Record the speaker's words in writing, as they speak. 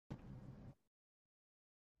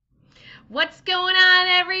What's going on,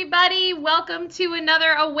 everybody? Welcome to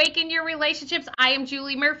another Awaken Your Relationships. I am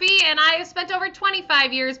Julie Murphy, and I have spent over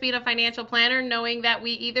 25 years being a financial planner, knowing that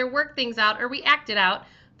we either work things out or we act it out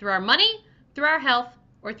through our money, through our health,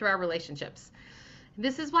 or through our relationships.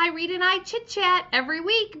 This is why Reed and I chit chat every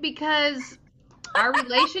week because our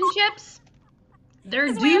relationships, they're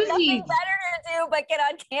Because we have nothing doozies. better to do but get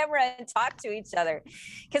on camera and talk to each other.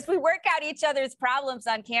 Because we work out each other's problems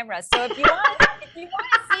on camera. So if you want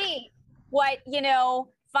to see what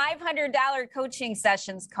 $500 coaching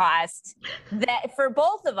sessions cost, that for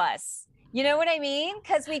both of us, you know what I mean?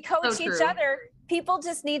 Because we coach So each true. other. People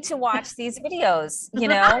just need to watch these videos.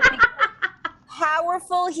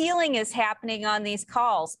 Powerful healing is happening on these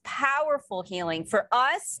calls. Powerful healing for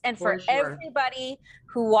us and for sure. everybody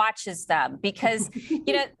who watches them. Because,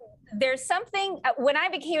 there's something, when I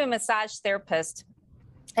became a massage therapist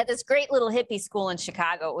at this great little hippie school in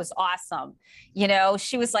Chicago, it was awesome.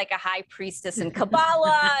 She was like a high priestess in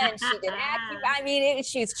Kabbalah and she did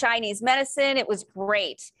she's Chinese medicine. It was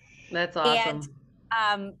great. That's awesome.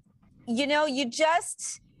 And,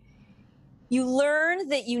 you learn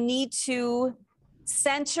that you need to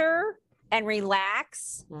center and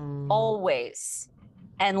relax always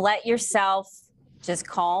and let yourself just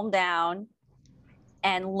calm down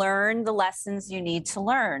and learn the lessons you need to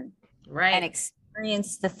learn. Right. And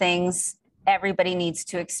experience the things everybody needs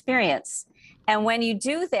to experience. And when you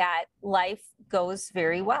do that, life goes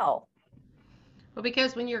very well. Well,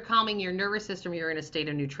 because when you're calming your nervous system, you're in a state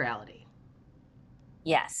of neutrality.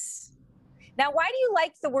 Yes. Now, why do you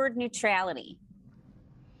like the word neutrality?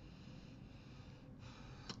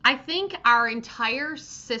 I think our entire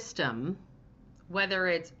system, whether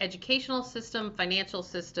it's educational system, financial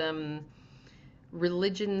system,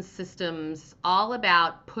 religion systems, all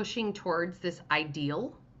about pushing towards this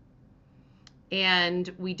ideal.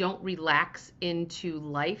 And we don't relax into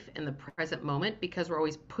life in the present moment because we're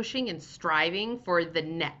always pushing and striving for the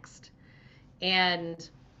next. And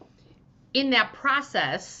in that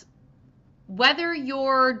process, whether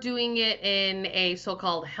you're doing it in a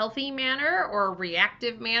so-called healthy manner or a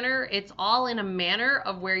reactive manner, it's all in a manner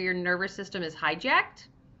of where your nervous system is hijacked.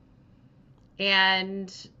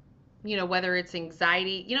 And, whether it's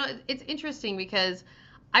anxiety, it's interesting because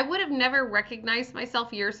I would have never recognized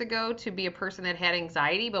myself years ago to be a person that had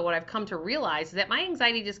anxiety, but what I've come to realize is that my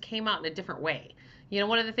anxiety just came out in a different way.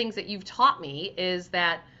 One of the things that you've taught me is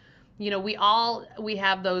that we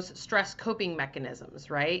have those stress coping mechanisms,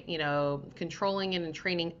 right? Controlling and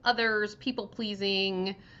training others, people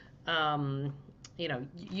pleasing.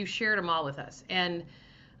 You shared them all with us, and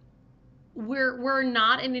we're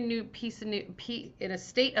not in a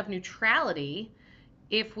state of neutrality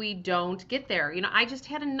if we don't get there. I just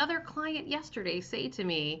had another client yesterday say to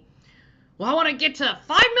me, "Well, I want to get to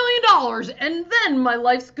 $5 million, and then my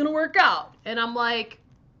life's gonna work out." And I'm like,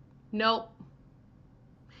 nope.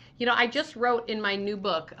 I just wrote in my new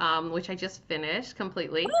book, which I just finished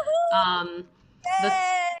completely. Yay! I'm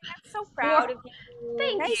so proud of you.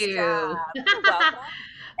 Thank Nice you. job. You're welcome.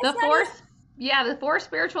 The four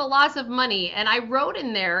spiritual laws of money. And I wrote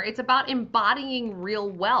in there, it's about embodying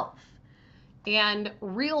real wealth. And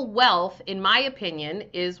real wealth, in my opinion,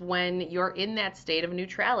 is when you're in that state of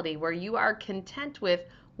neutrality where you are content with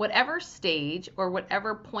whatever stage or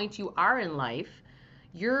whatever point you are in life.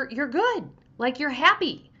 You're good. Like, you're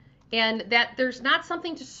happy. And that there's not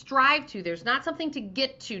something to strive to. There's not something to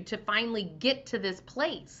get to finally get to this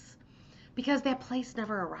place. Because that place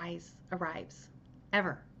never arrives.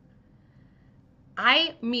 Ever.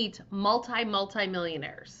 I meet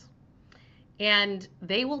multi-millionaires. And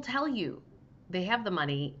they will tell you they have the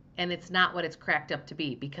money and it's not what it's cracked up to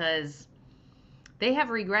be, because they have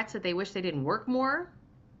regrets that they wish they didn't work more,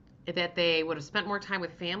 that they would have spent more time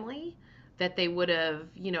with family, that they would have,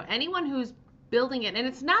 anyone who's building it. And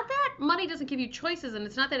it's not that money doesn't give you choices, and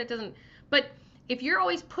it's not that it doesn't, but if you're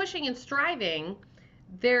always pushing and striving,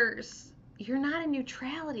 you're not in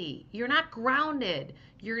neutrality. You're not grounded.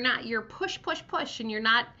 You're push, and you're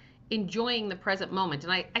not enjoying the present moment.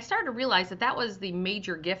 And I started to realize that was the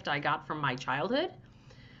major gift I got from my childhood.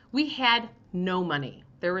 We had no money.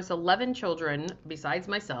 There was 11 children besides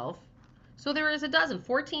myself. So there was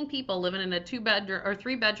 14 people living in a 2-bedroom or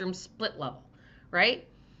 3-bedroom split level, right?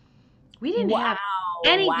 We didn't have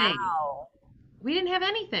anything. Wow. We didn't have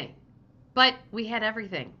anything, but we had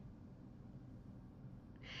everything.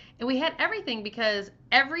 And we had everything because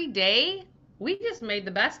every day we just made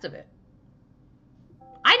the best of it.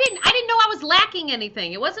 I didn't know I was lacking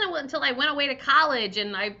anything. It wasn't until I went away to college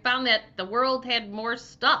and I found that the world had more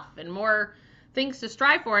stuff and more things to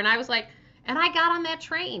strive for. And I was like, and I got on that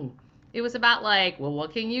train. It was about like, well,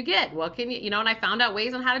 what can you get? What can you, and I found out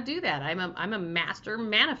ways on how to do that. I'm a master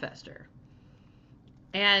manifester.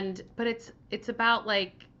 But it's about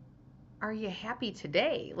like, are you happy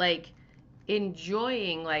today? Like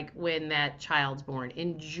enjoying like when that child's born,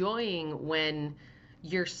 enjoying when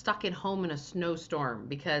you're stuck at home in a snowstorm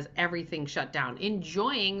because everything shut down,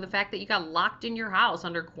 enjoying the fact that you got locked in your house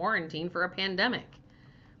under quarantine for a pandemic.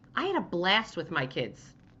 I had a blast with my kids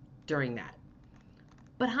during that.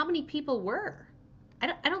 But how many people were?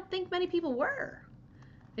 I don't think many people were.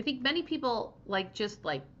 I think many people like just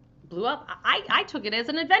like blew up. I took it as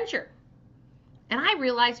an adventure. And I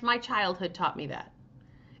realized my childhood taught me that.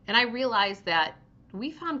 And I realized that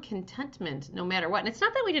we found contentment no matter what. And it's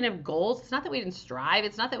not that we didn't have goals. It's not that we didn't strive.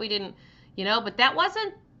 It's not that we didn't, but that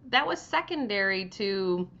was secondary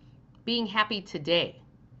to being happy today.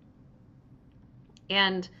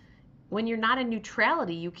 And when you're not in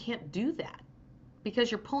neutrality, you can't do that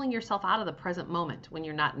because you're pulling yourself out of the present moment when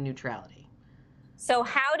you're not in neutrality. So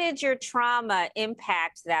how did your trauma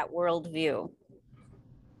impact that worldview?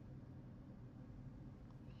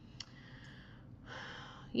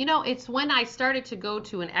 It's when I started to go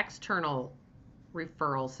to an external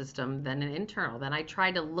referral system than an internal. Then I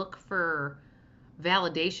tried to look for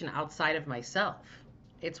validation outside of myself.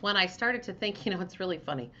 It's when I started to think, it's really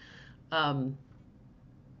funny.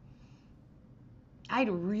 I'd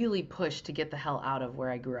really pushed to get the hell out of where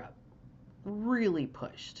I grew up. Really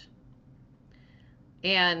pushed.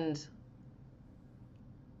 And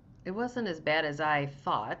it wasn't as bad as I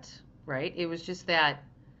thought, right? It was just that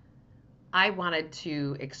I wanted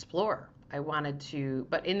to explore.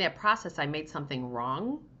 But in that process, I made something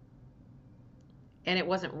wrong. And it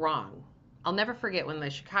wasn't wrong. I'll never forget when the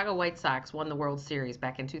Chicago White Sox won the World Series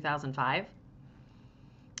back in 2005.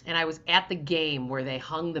 And I was at the game where they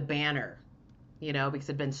hung the banner, because it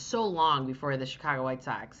had been so long before the Chicago White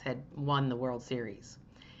Sox had won the World Series.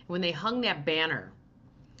 And when they hung that banner,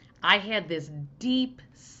 I had this deep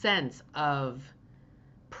sense of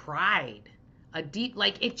pride,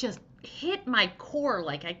 it just hit my core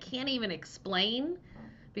like I can't even explain,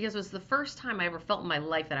 because it was the first time I ever felt in my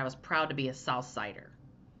life that I was proud to be a South Sider.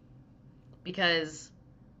 Because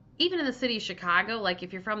even in the city of Chicago, like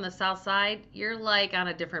if you're from the South Side, you're like on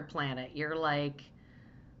a different planet. You're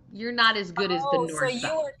not as good as the North Side. So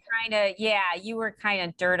you were kind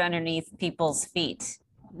of dirt underneath people's feet.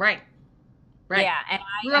 Right. Yeah, and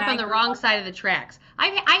I grew up on the wrong side of the tracks. I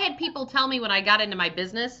had people tell me when I got into my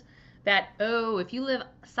business that, if you live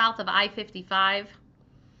south of I-55,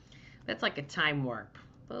 that's like a time warp.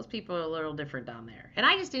 Those people are a little different down there. And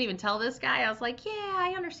I just didn't even tell this guy. I was like, yeah,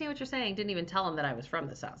 I understand what you're saying. Didn't even tell him that I was from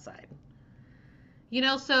the South Side.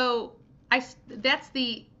 So I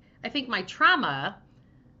think my trauma,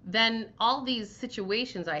 then all these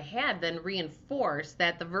situations I had then reinforced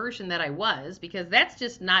that the version that I was, because that's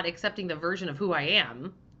just not accepting the version of who I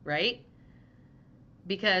am, right?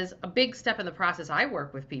 Because a big step in the process I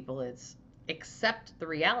work with people is accept the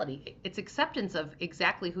reality. It's acceptance of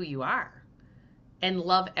exactly who you are and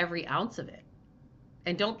love every ounce of it.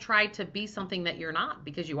 And don't try to be something that you're not,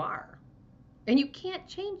 because you are. And you can't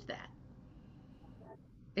change that.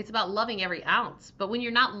 It's about loving every ounce. But when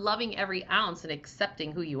you're not loving every ounce and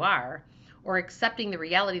accepting who you are, or accepting the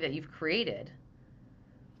reality that you've created,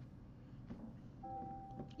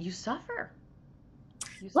 you suffer.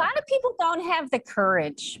 A lot of people don't have the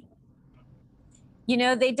courage.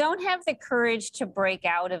 They don't have the courage to break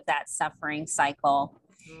out of that suffering cycle.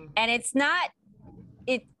 And it's not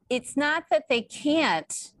that they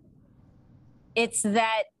can't. It's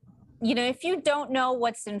that, if you don't know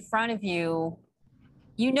what's in front of you,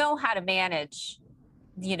 you know how to manage,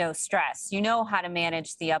 stress. You know how to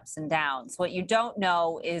manage the ups and downs. What you don't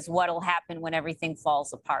know is what'll happen when everything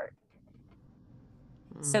falls apart.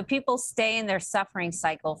 So people stay in their suffering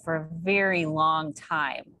cycle for a very long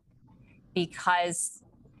time because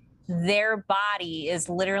their body is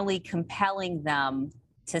literally compelling them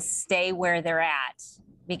to stay where they're at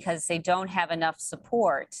because they don't have enough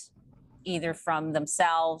support, either from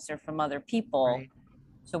themselves or from other people,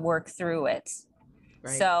 to work through it.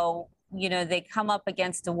 Right. So, they come up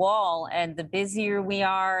against a wall, and the busier we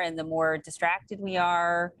are and the more distracted we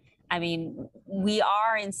are, we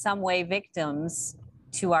are in some way victims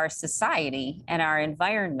to our society and our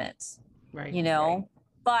environment, right.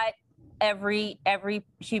 But every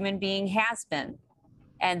human being has been,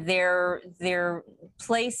 and their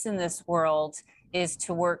place in this world is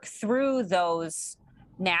to work through those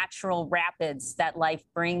natural rapids that life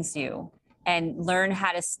brings you and learn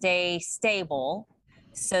how to stay stable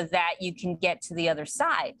so that you can get to the other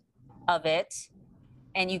side of it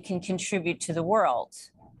and you can contribute to the world.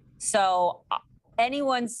 So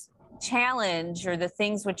anyone's challenge or the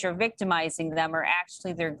things which are victimizing them are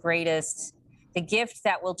actually their greatest, the gift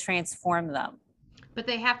that will transform them. But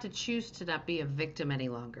they have to choose to not be a victim any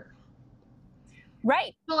longer.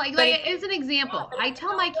 Right. So like, But as an example, I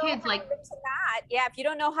tell my kids like, if you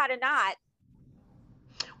don't know how to not.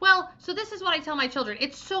 well, so this is what I tell my children.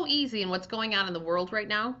 It's so easy in what's going on in the world right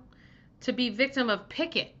now to be victim of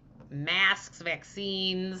pick it. Masks,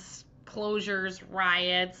 vaccines, closures,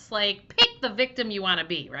 riots. Like, pick the victim you want to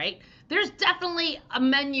be, right? There's definitely a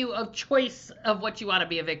menu of choice of what you want to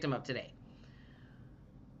be a victim of today.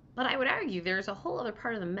 But I would argue there's a whole other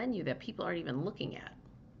part of the menu that people aren't even looking at.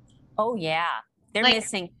 Oh yeah, they're Like,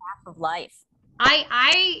 missing half of life.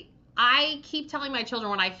 I keep telling my children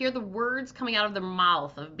when I hear the words coming out of their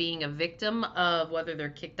mouth of being a victim of whether they're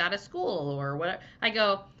kicked out of school or what, I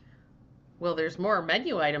go, well, there's more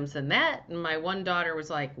menu items than that. And my one daughter was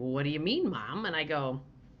like, well, what do you mean, Mom? And I go,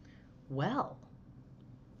 well,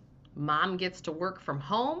 Mom gets to work from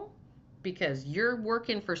home because you're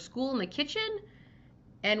working for school in the kitchen,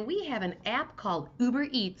 and we have an app called Uber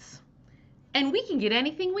Eats, and we can get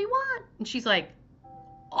anything we want. And she's like,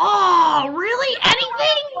 oh, really?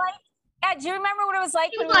 Anything? Yeah, do you remember what it was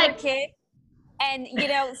like when we were kids? And,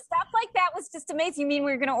 stuff like that was just amazing. You mean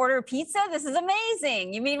we're going to order a pizza? This is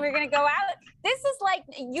amazing. You mean we're going to go out? This is like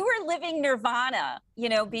you were living nirvana,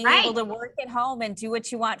 being able to work at home and do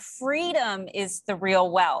what you want. Freedom is the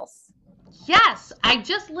real wealth. Yes. I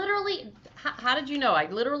just literally, how did you know? I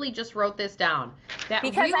literally just wrote this down. That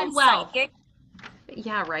because real I'm wealth. Psychic.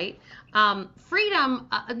 Yeah, right. Freedom,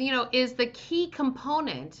 is the key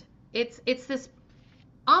component. It's this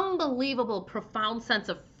unbelievable, profound sense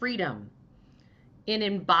of freedom in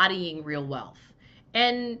embodying real wealth.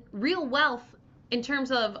 And real wealth in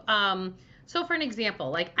terms of, so for an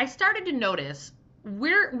example, like I started to notice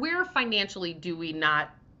where financially do we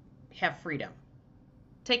not have freedom?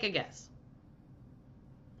 Take a guess.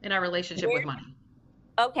 In our relationship with money.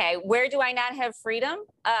 Okay, where do I not have freedom?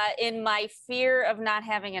 In my fear of not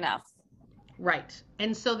having enough. Right.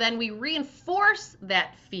 And so then we reinforce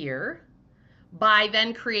that fear by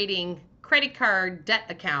then creating credit card debt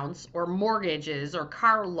accounts or mortgages or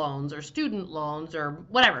car loans or student loans or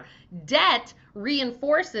whatever. Debt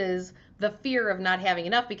reinforces the fear of not having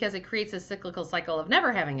enough because it creates a cyclical cycle of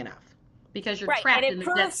never having enough because you're trapped in the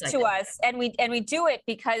debt cycle. And it proves to us, and we do it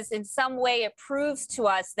because in some way it proves to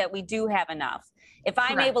us that we do have enough. If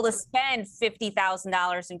I'm able to spend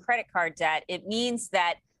 $50,000 in credit card debt, it means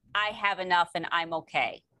that I have enough and I'm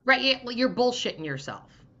okay. Right. You're bullshitting yourself.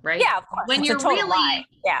 Right? Yeah, of course. When it's you're a total really lie.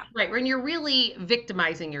 Yeah. Right, when you're really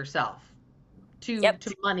victimizing yourself to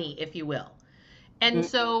money, if you will. And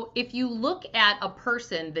so if you look at a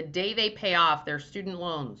person the day they pay off their student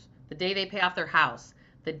loans, the day they pay off their house,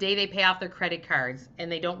 the day they pay off their credit cards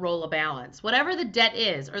and they don't roll a balance, whatever the debt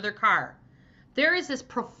is, or their car, there is this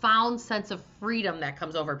profound sense of freedom that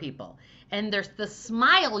comes over people. And there's the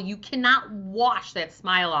smile, you cannot wash that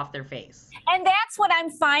smile off their face. And that's what I'm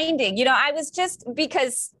finding. I was just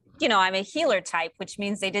because, I'm a healer type, which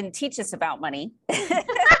means they didn't teach us about money.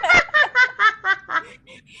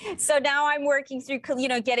 So now I'm working through,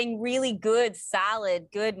 getting really good, solid,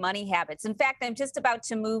 good money habits. In fact, I'm just about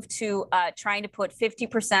to move to trying to put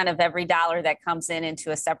 50% of every dollar that comes in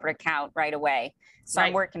into a separate account right away. So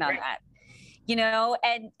I'm working on that.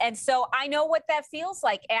 And so I know what that feels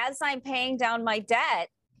like as I'm paying down my debt.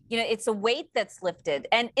 It's a weight that's lifted.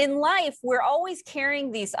 And in life, we're always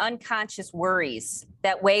carrying these unconscious worries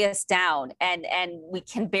that weigh us down and we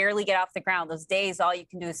can barely get off the ground. Those days, all you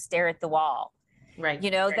can do is stare at the wall. Right.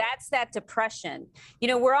 That's that depression.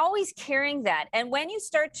 We're always carrying that. And when you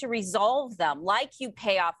start to resolve them, like you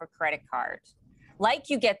pay off a credit card, like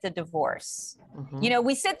you get the divorce,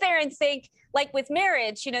 we sit there and think, like with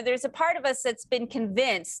marriage, there's a part of us that's been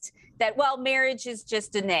convinced that, well, marriage is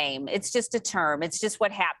just a name. It's just a term. It's just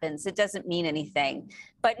what happens. It doesn't mean anything.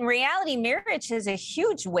 But in reality, marriage has a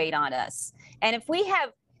huge weight on us. And if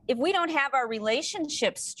we don't have our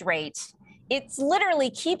relationship straight, it's literally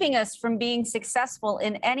keeping us from being successful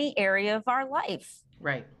in any area of our life.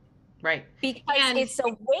 Right. Because it's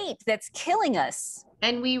a weight that's killing us.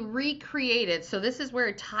 And we recreate it. So this is where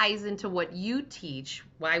it ties into what you teach,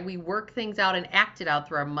 why we work things out and act it out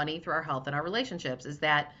through our money, through our health and our relationships, is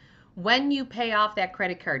that when you pay off that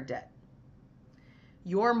credit card debt,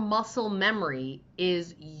 your muscle memory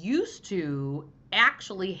is used to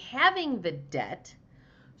actually having the debt.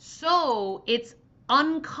 So it's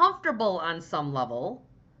uncomfortable on some level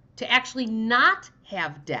to actually not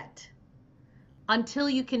have debt until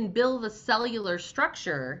you can build the cellular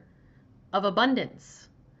structure of abundance.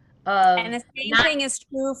 And the same thing is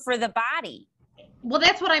true for the body. Well,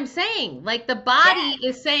 that's what I'm saying. Like the body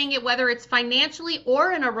is saying it, whether it's financially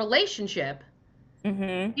or in a relationship,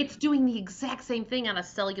 Hmm. it's doing the exact same thing on a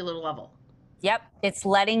cellular level. Yep, it's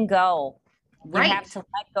letting go. You have Right. to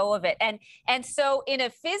let go of it. And so in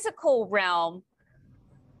a physical realm,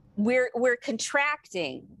 we're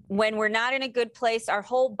contracting when we're not in a good place. Our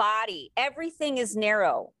whole body, everything is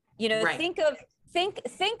narrow. You know, Right. think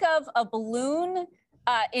of a balloon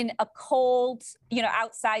in a cold,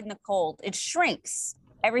 outside in the cold. It shrinks.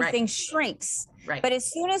 Right. Everything shrinks. Right. But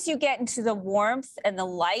as soon as you get into the warmth and the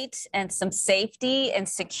light and some safety and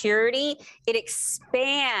security, it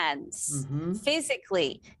expands Mm-hmm.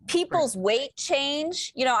 physically. Right. People's weight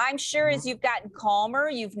change. I'm sure Mm-hmm. as you've gotten calmer,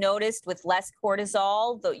 you've noticed with less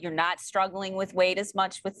cortisol, though you're not struggling with weight as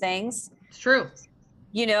much with things. It's true.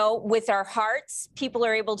 With our hearts, people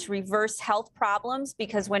are able to reverse health problems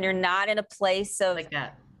because when you're not in a place of, Like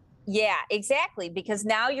that. yeah, exactly. Because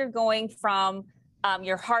now you're going from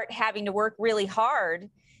your heart having to work really hard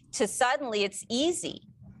to suddenly it's easy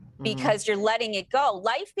Mm-hmm. because you're letting it go.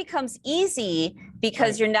 Life becomes easy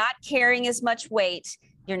because Right. you're not carrying as much weight.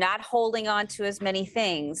 You're not holding on to as many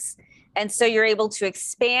things. And so you're able to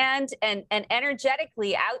expand and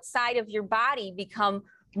energetically outside of your body become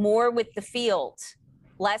more with the field,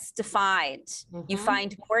 less defined. You Mm-hmm.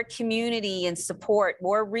 find more community and support,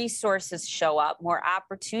 more resources show up, more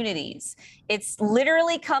opportunities. It's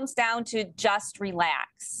literally comes down to just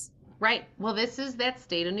relax. Right. Well, this is that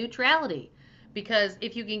state of neutrality. Because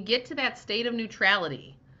if you can get to that state of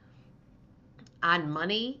neutrality on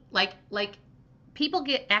money, like people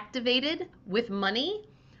get activated with money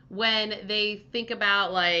when they think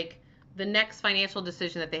about like the next financial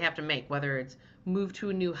decision that they have to make, whether it's move to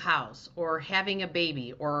a new house or having a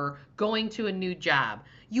baby or going to a new job.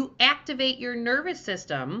 You activate your nervous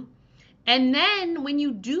system. And then when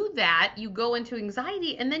you do that, you go into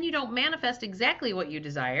anxiety and then you don't manifest exactly what you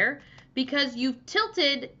desire because you've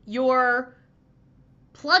tilted your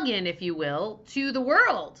plug-in, if you will, to the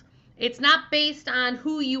world. It's not based on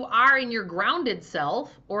who you are in your grounded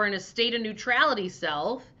self or in a state of neutrality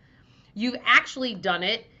self. You've actually done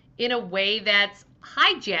it in a way that's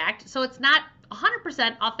hijacked, so it's not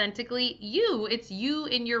 100% authentically you. It's you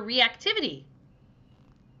in your reactivity.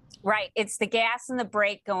 Right. It's the gas and the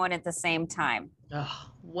brake going at the same time. Oh,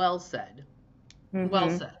 well said. Well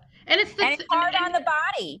Mm-hmm. said. And it's the And it's hard on the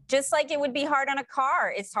body, just like it would be hard on a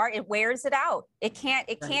car. It's hard. It wears it out. It can't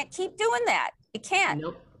right. keep doing that. It can't.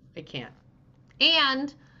 Nope, it can't.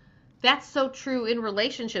 And that's so true in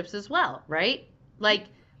relationships as well, right? Like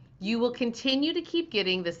you will continue to keep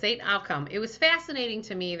getting the same outcome. It was fascinating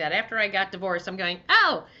to me that after I got divorced, I'm going,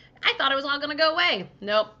 oh, I thought it was all going to go away.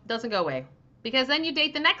 Nope, doesn't go away. Because then you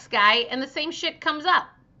date the next guy and the same shit comes up.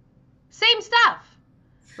 Same stuff,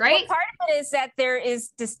 Well, right? part of it is that there is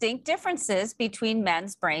distinct differences between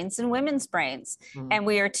men's brains and women's brains. Mm-hmm. And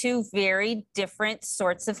we are two very different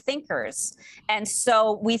sorts of thinkers. And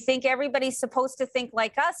so we think everybody's supposed to think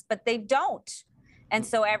like us, but they don't. And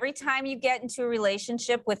so every time you get into a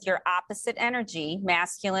relationship with your opposite energy,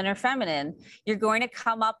 masculine or feminine, you're going to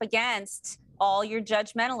come up against all your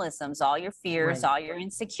judgmentalisms, all your fears, Right. all your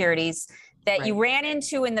insecurities that you ran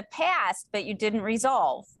into in the past, but you didn't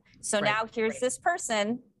resolve. So now here's this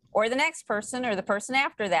person or the next person or the person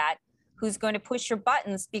after that who's going to push your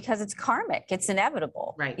buttons because it's karmic. It's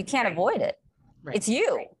inevitable. Right. You can't avoid it. Right. It's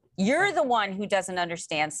you. You're the one who doesn't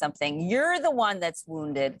understand something. You're the one that's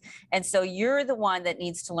wounded. And so you're the one that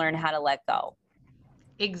needs to learn how to let go.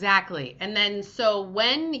 Exactly. And then, so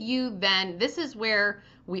when you then, this is where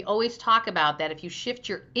we always talk about that if you shift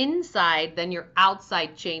your inside, then your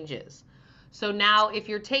outside changes. So now, if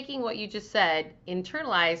you're taking what you just said,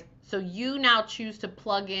 internalize, so you now choose to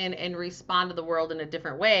plug in and respond to the world in a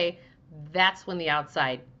different way, that's when the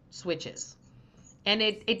outside switches. And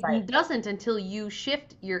it doesn't until you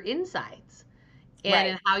shift your insides and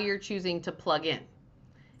in how you're choosing to plug in.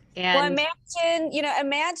 And well,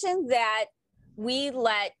 imagine that we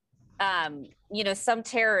let, some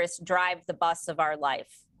terrorists drive the bus of our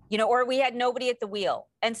life, or we had nobody at the wheel.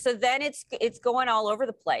 And so then it's going all over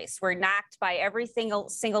the place. We're knocked by every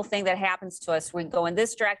single thing that happens to us. We go in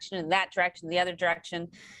this direction and that direction, the other direction.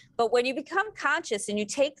 But when you become conscious and you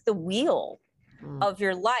take the wheel of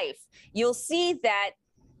your life, you'll see that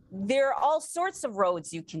there are all sorts of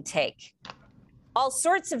roads you can take, all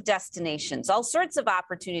sorts of destinations, all sorts of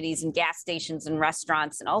opportunities and gas stations and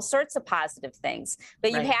restaurants and all sorts of positive things.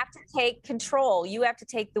 But you have to take control. You have to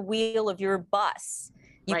take the wheel of your bus.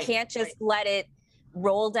 You can't just let it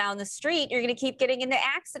roll down the street. You're going to keep getting into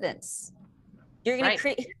accidents. You're going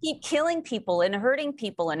Right. to keep killing people and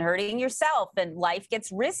hurting yourself, and life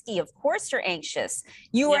gets risky. Of course you're anxious.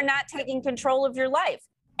 You are Yep. not taking control of your life.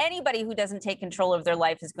 Anybody who doesn't take control of their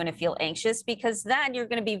life is going to feel anxious, because then you're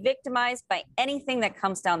going to be victimized by anything that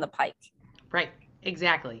comes down the pike. Right.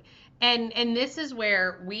 Exactly. And this is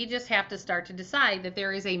where we just have to start to decide that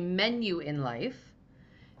there is a menu in life,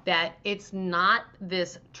 that it's not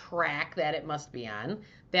this track that it must be on,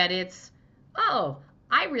 that it's, oh,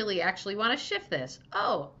 I really actually want to shift this.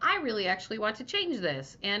 Oh, I really actually want to change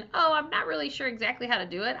this. And oh, I'm not really sure exactly how to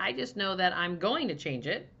do it. I just know that I'm going to change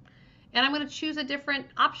it, and I'm going to choose a different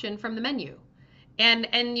option from the menu.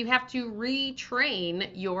 And you have to retrain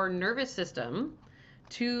your nervous system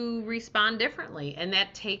to respond differently, and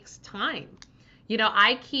that takes time.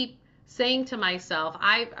 I keep saying to myself,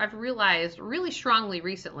 I've realized really strongly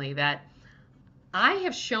recently that I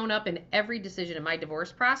have shown up in every decision in my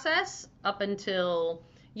divorce process up until,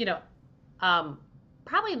 you know,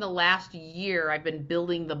 probably in the last year, I've been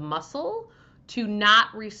building the muscle to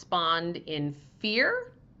not respond in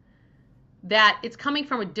fear, that it's coming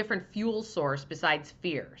from a different fuel source besides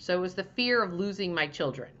fear. So it was the fear of losing my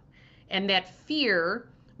children. And that fear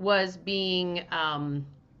was being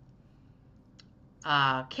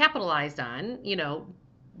capitalized on,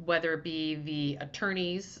 whether it be the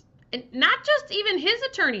attorneys, and not just even his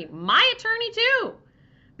attorney, my attorney too,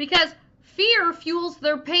 because fear fuels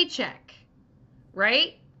their paycheck,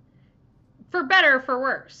 right? For better or for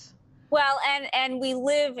worse. Well, and we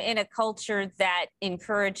live in a culture that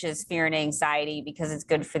encourages fear and anxiety because it's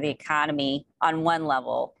good for the economy on one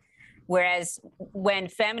level. Whereas when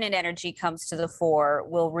feminine energy comes to the fore,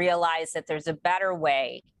 we'll realize that there's a better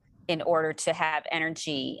way in order to have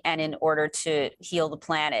energy and in order to heal the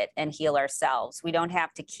planet and heal ourselves. We don't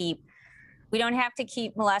have to keep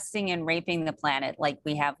molesting and raping the planet like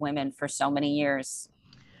we have women for so many years.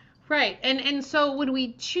 Right. And so when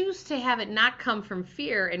we choose to have it not come from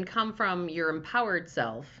fear and come from your empowered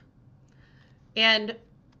self, and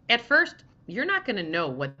at first you're not going to know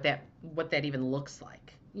what that even looks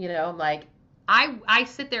like. Like I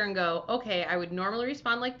sit there and go, okay, I would normally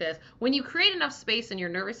respond like this. When you create enough space in your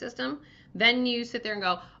nervous system, then you sit there and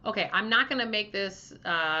go, okay, I'm not going to make this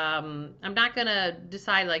I'm not going to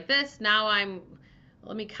decide like this. Now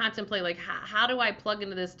let me contemplate, like, how do I plug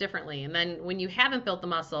into this differently? And then when you haven't built the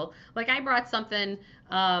muscle, like I brought something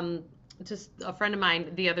to a friend of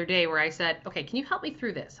mine the other day where I said, okay, can you help me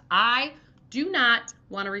through this? I do not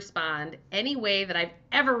want to respond any way that I've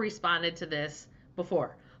ever responded to this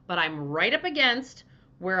before, but I'm right up against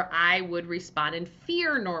where I would respond in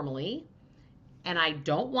fear normally, and I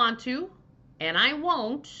don't want to, and I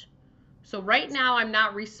won't. So right now I'm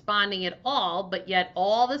not responding at all, but yet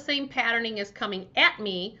all the same patterning is coming at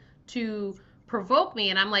me to provoke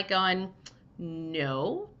me. And I'm like going,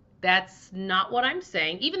 no, that's not what I'm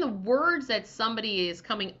saying. Even the words that somebody is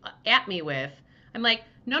coming at me with, I'm like,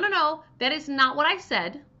 no, no, no, that is not what I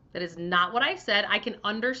said. That is not what I said. I can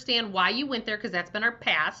understand why you went there, because that's been our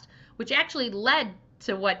past, which actually led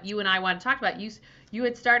to what you and I want to talk about. You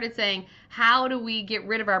had started saying, how do we get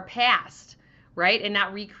rid of our past? Right? And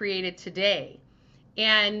not recreate it today.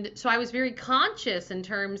 And so I was very conscious in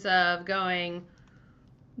terms of going,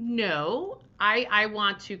 no, I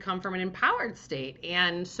want to come from an empowered state.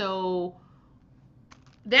 And so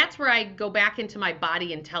that's where I go back into my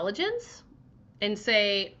body intelligence and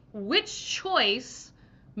say, which choice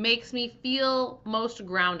makes me feel most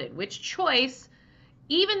grounded? Which choice,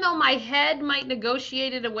 even though my head might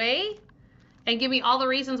negotiate it away and give me all the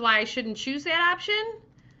reasons why I shouldn't choose that option,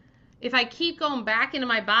 if I keep going back into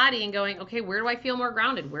my body and going, okay, where do I feel more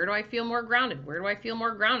grounded? Where do I feel more grounded? Where do I feel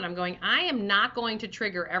more grounded? I'm going, I am not going to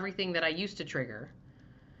trigger everything that I used to trigger,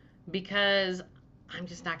 because I'm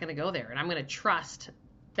just not going to go there. And I'm going to trust.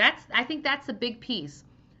 I think that's a big piece.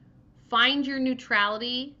 Find your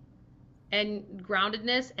neutrality and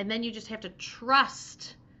groundedness, and then you just have to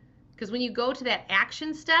trust. Because when you go to that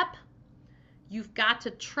action step, you've got to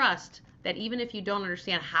trust that even if you don't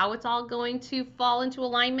understand how it's all going to fall into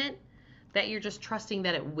alignment, that you're just trusting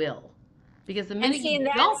that it will. Because the minute you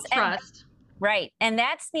don't trust. Right. And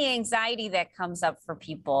that's the anxiety that comes up for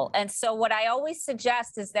people. And so what I always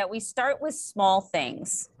suggest is that we start with small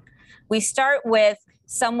things. We start with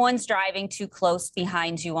someone's driving too close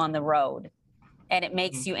behind you on the road, and it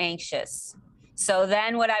makes you anxious. So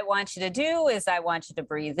then what I want you to do is I want you to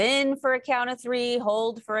breathe in for a count of 3,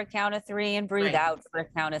 hold for a count of 3, and breathe out for a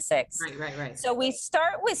count of 6. Right. So we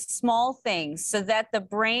start with small things so that the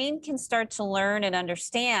brain can start to learn and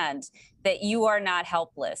understand that you are not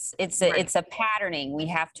helpless. It's a patterning. We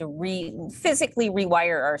have to physically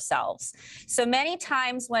rewire ourselves. So many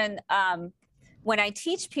times when I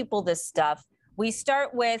teach people this stuff, We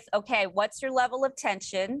start with, okay, what's your level of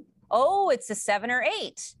tension? Oh, it's a 7 or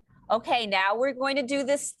 8. Okay, now we're going to do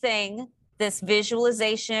this thing, this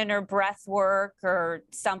visualization or breath work or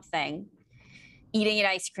something. Eating an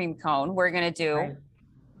ice cream cone, we're going to do. Right.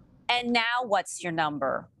 And now what's your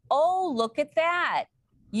number? Oh, look at that.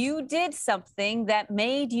 You did something that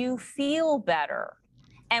made you feel better.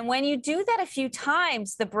 And when you do that a few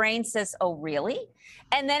times, the brain says, oh, really?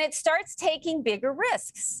 And then it starts taking bigger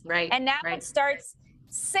risks. Right. And now right. it starts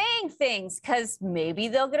saying things because maybe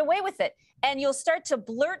they'll get away with it. And you'll start to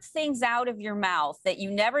blurt things out of your mouth that you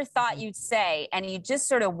never thought you'd say. And you just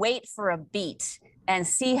sort of wait for a beat and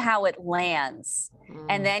see how it lands.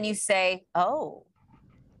 And then you say, oh,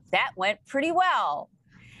 that went pretty well.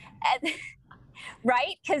 And,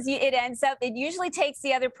 right? Because it usually takes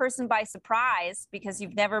the other person by surprise because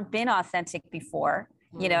you've never been authentic before.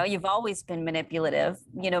 You know, you've always been manipulative.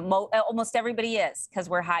 You know, almost everybody is because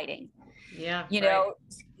we're hiding. Yeah. You know,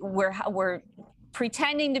 we're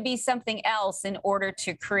pretending to be something else in order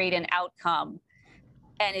to create an outcome.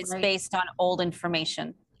 And it's based on old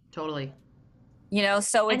information. Totally. You know,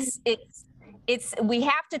 so it's we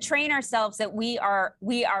have to train ourselves that we are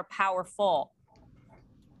powerful.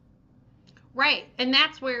 Right. And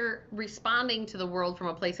that's where responding to the world from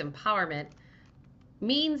a place of empowerment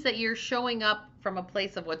means that you're showing up from a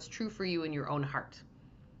place of what's true for you in your own heart.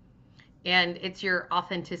 And it's your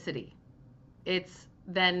authenticity. It's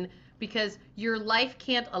then because your life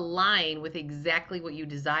can't align with exactly what you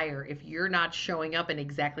desire if you're not showing up in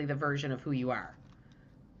exactly the version of who you are.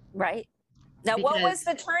 Right. Now, what was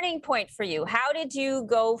the turning point for you? How did you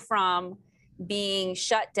go from being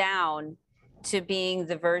shut down to being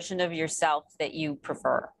the version of yourself that you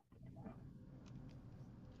prefer?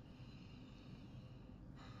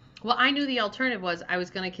 Well, I knew the alternative was I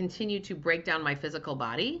was going to continue to break down my physical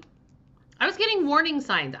body. I was getting warning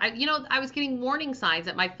signs. I was getting warning signs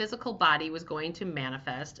that my physical body was going to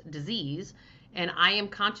manifest disease. And I am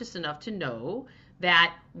conscious enough to know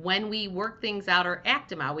that when we work things out or act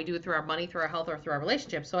them out, we do it through our money, through our health, or through our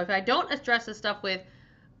relationships. So if I don't address this stuff with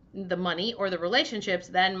the money or the relationships,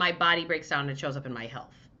 then my body breaks down and it shows up in my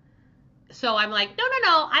health. So I'm like, no,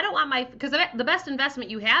 I don't want because the best investment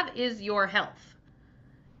you have is your health.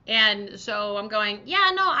 And so I'm going,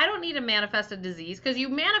 yeah, no, I don't need to manifest a disease because you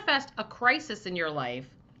manifest a crisis in your life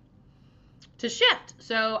to shift.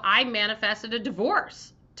 So I manifested a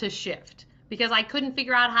divorce to shift because I couldn't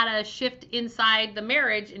figure out how to shift inside the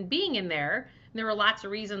marriage and being in there. And there were lots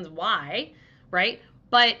of reasons why, right?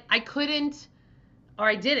 But I couldn't, or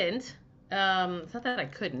I didn't. It's not that I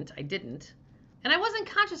couldn't, I didn't. And I wasn't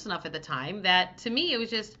conscious enough at the time that to me, it was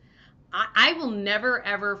just, I will never,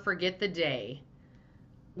 ever forget the day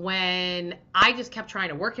when I just kept trying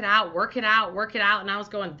to work it out. And I was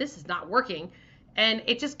going, this is not working. And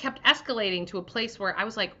it just kept escalating to a place where I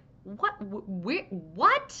was like,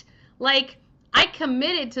 what? Like, I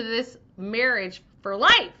committed to this marriage for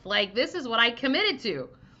life. Like, this is what I committed to.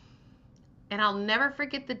 And I'll never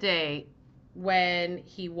forget the day when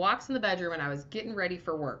he walks in the bedroom and I was getting ready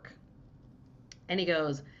for work. And he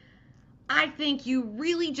goes, I think you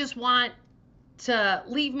really just want to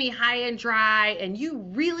leave me high and dry, and you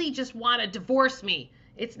really just want to divorce me.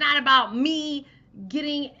 It's not about me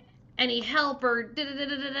getting any help or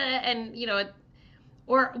and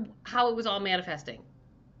or how it was all manifesting.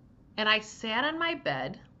 And I sat on my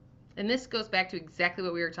bed, and this goes back to exactly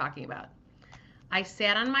what we were talking about. I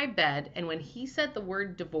sat on my bed, and when he said the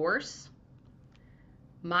word divorce,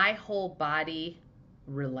 my whole body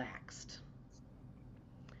relaxed.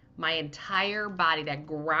 My entire body, that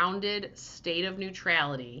grounded state of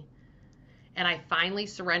neutrality. And I finally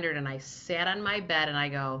surrendered and I sat on my bed and I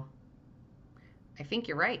go, I think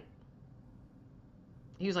you're right.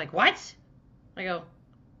 He was like, what? I go,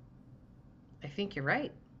 I think you're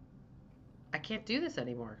right. I can't do this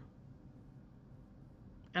anymore.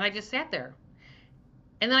 And I just sat there.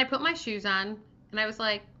 And then I put my shoes on and I was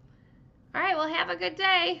like, all right, well, have a good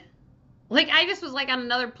day. Like, I just was like on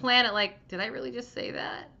another planet. Like, did I really just say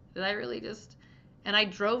that? Did I really just? And I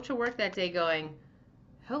drove to work that day going,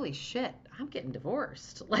 holy shit, I'm getting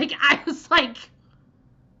divorced. Like, I was like,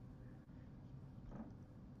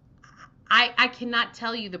 I cannot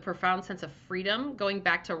tell you the profound sense of freedom going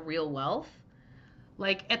back to real wealth.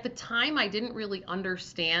 Like, at the time, I didn't really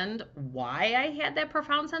understand why I had that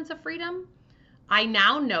profound sense of freedom. I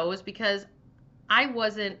now know is because I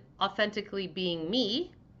wasn't authentically being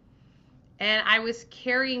me, and I was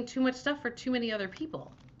carrying too much stuff for too many other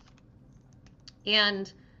people.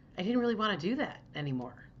 And I didn't really want to do that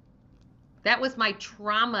anymore. That was my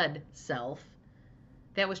traumatized self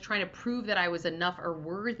that was trying to prove that I was enough or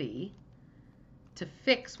worthy. to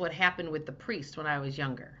fix what happened with the priest when I was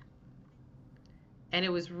younger. And it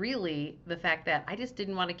was really the fact that I just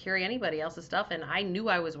didn't want to carry anybody else's stuff. And I knew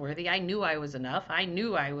I was worthy. I knew I was enough. I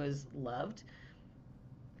knew I was loved.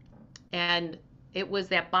 And it was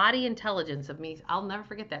that body intelligence of me. I'll never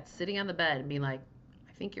forget that, sitting on the bed and being like,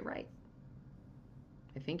 I think you're right.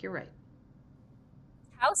 I think you're right.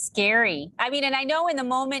 How scary. I mean, and I know in the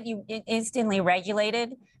moment you instantly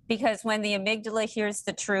regulated, because when the amygdala hears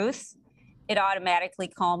the truth, it automatically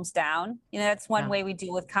calms down. You know, that's one way we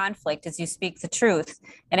deal with conflict, is you speak the truth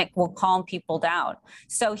and it will calm people down.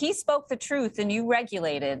 So he spoke the truth and you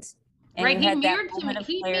regulated. And right. You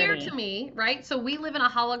He mirrored to me, right? So we live in a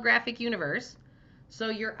holographic universe. So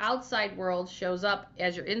your outside world shows up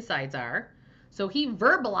as your insides are. So he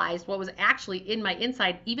verbalized what was actually in my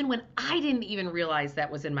inside, even when I didn't even realize that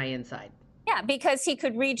was in my inside. Yeah, because he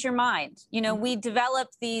could read your mind. You know, we develop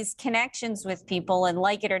these connections with people, and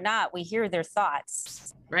like it or not, we hear their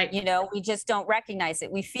thoughts. Right. You know, we just don't recognize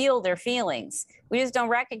it. We feel their feelings. We just don't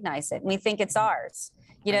recognize it. We think it's ours.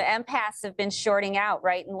 You know, empaths have been shorting out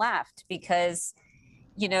right and left because,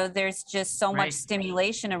 you know, there's just so much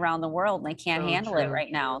stimulation around the world and they can't handle it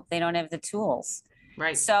right now. They don't have the tools.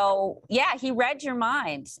 Right. So yeah, he read your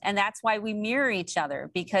mind, and that's why we mirror each other,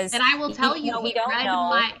 because and I will tell you, we don't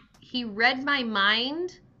know. He read my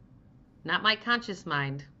mind, not my conscious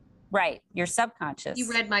mind. Right, your subconscious. He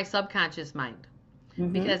read my subconscious mind.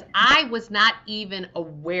 Because I was not even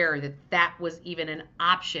aware that that was even an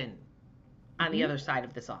option on the other side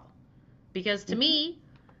of this all. Because to me,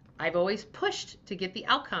 I've always pushed to get the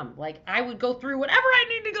outcome. Like, I would go through whatever I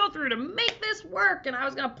need to go through to make this work, and I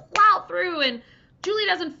was going to plow through, and Julie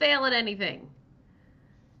doesn't fail at anything.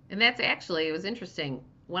 And that's actually, it was interesting.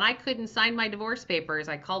 When I couldn't sign my divorce papers,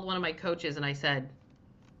 I called one of my coaches and I said,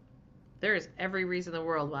 there is every reason in the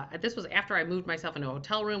world why. This was after I moved myself into a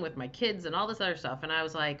hotel room with my kids and all this other stuff. And I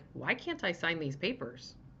was like, why can't I sign these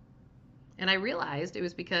papers? And I realized it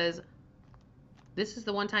was because this is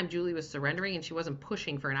the one time Julie was surrendering and she wasn't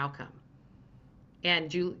pushing for an outcome. And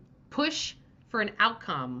Julie push for an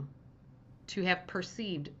outcome to have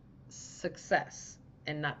perceived success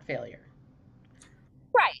and not failure.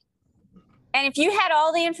 Right. And if you had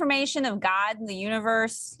all the information of God and the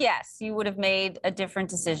universe, yes, you would have made a different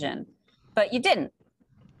decision, but you didn't,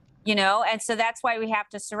 you know? And so that's why we have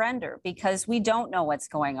to surrender, because we don't know what's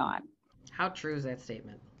going on. How true is that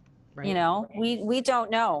statement? Right. You know, we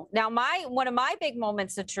don't know. Now, one of my big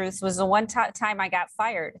moments of truth was the one time I got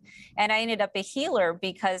fired, and I ended up a healer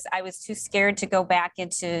because I was too scared to go back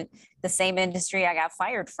into the same industry I got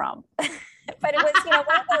fired from. But it was, you know,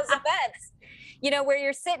 one of those events, you know, where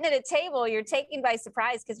you're sitting at a table, you're taken by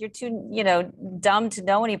surprise because you're too, you know, dumb to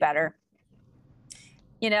know any better.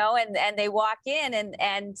 You know, and they walk in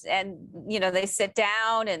and you know, they sit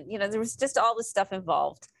down, and you know, there was just all this stuff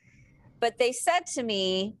involved. But they said to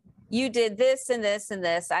me, you did this and this and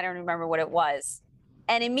this. I don't remember what it was.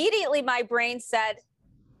 And immediately my brain said,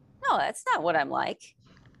 no, that's not what I'm like.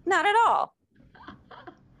 Not at all.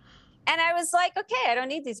 And I was like, okay, I don't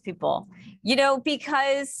need these people, you know,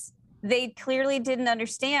 because they clearly didn't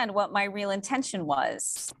understand what my real intention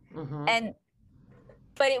was. But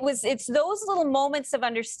it's those little moments of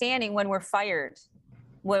understanding when we're fired,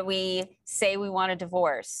 when we say we want a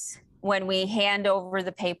divorce, when we hand over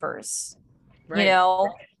the papers, you know,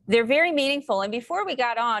 they're very meaningful. And before we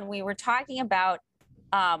got on, we were talking about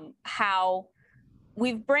how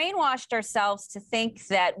we've brainwashed ourselves to think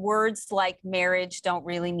that words like marriage don't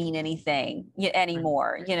really mean anything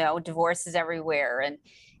anymore. You know, divorce is everywhere,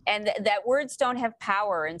 and that words don't have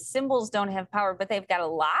power and symbols don't have power, but they've got a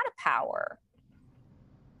lot of power.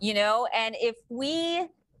 You know, and if we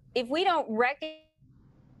don't recognize.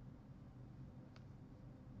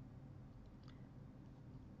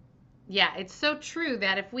 Yeah, it's so true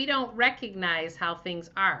that if we don't recognize how things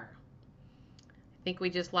are, I think we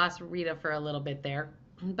just lost Rita for a little bit there.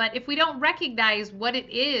 But if we don't recognize what it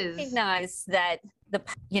is, recognize that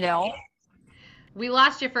you know, we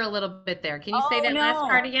lost you for a little bit there. Can you say that last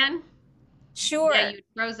part again? Sure. Yeah, you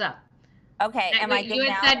froze up. Okay. Am I good now? You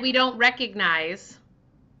had said we don't recognize.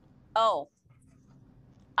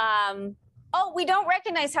 We don't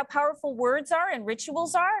recognize how powerful words are and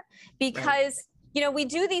rituals are, because you know, we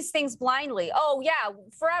do these things blindly. Oh yeah,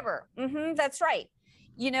 forever. That's right.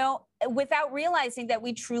 You know, without realizing that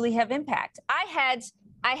we truly have impact. I had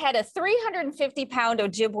a 350-pound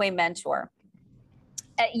Ojibwe mentor.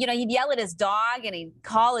 You know, he'd yell at his dog and he'd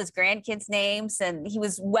call his grandkids names, and he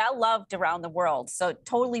was well loved around the world. So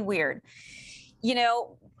totally weird, you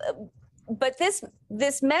know. But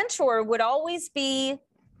this mentor would always be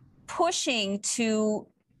pushing to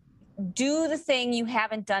do the thing you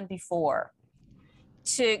haven't done before.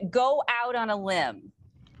 to go out on a limb,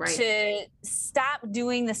 Right. to stop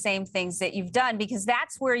doing the same things that you've done, because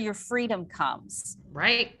that's where your freedom comes.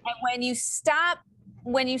 Right. And when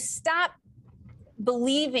you stop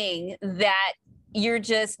believing that you're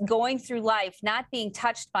just going through life not being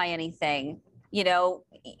touched by anything,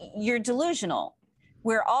 you're delusional.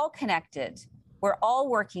 We're all connected. We're all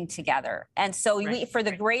working together. And so for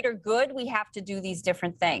the greater good, we have to do these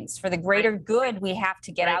different things. For the greater good, we have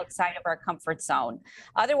to get outside of our comfort zone.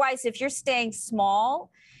 Otherwise, if you're staying small,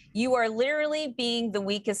 you are literally being the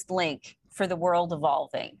weakest link for the world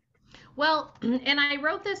evolving. Well, and I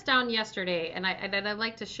wrote this down yesterday, and I'd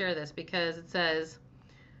like to share this because it says,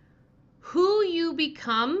 who you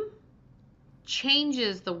become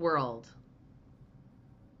changes the world.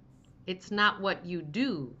 It's not what you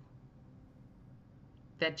do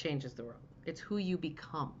that changes the world. It's who you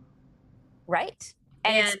become. Right.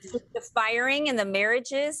 And it's the firing and the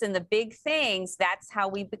marriages and the big things. That's how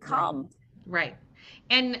we become. Right.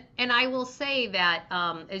 And I will say that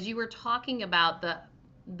as you were talking about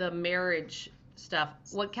the marriage stuff,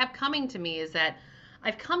 what kept coming to me is that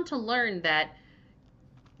I've come to learn that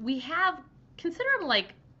we have, consider them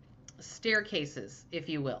like staircases, if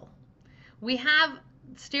you will. We have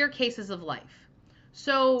staircases of life.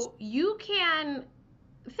 So you can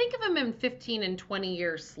think of them in 15 and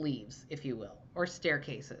 20-year sleeves, if you will, or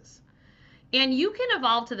staircases. And you can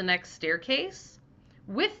evolve to the next staircase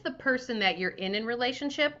with the person that you're in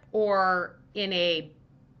relationship, or in a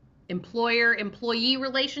employer-employee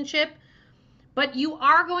relationship, but you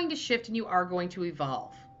are going to shift and you are going to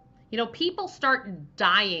evolve. People start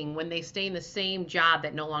dying when they stay in the same job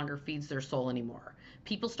that no longer feeds their soul anymore.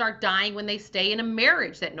 People start dying when they stay in a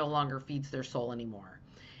marriage that no longer feeds their soul anymore.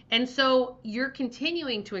 And so you're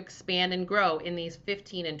continuing to expand and grow in these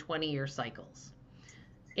 15 and 20-year cycles.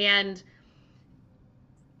 And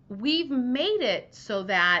we've made it so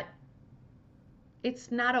that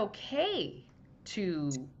it's not okay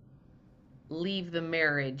to leave the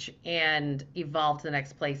marriage and evolve to the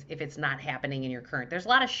next place if it's not happening in your current. There's a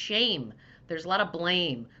lot of shame. There's a lot of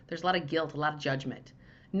blame. There's a lot of guilt, a lot of judgment.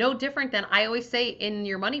 No different than I always say in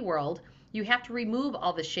your money world, you have to remove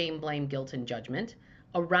all the shame, blame, guilt, and judgment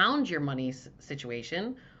around your money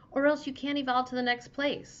situation, or else you can't evolve to the next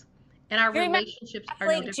place. And our relationships are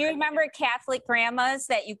no different. Do you remember Catholic grandmas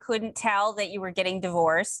that you couldn't tell that you were getting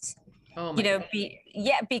divorced? Oh my God.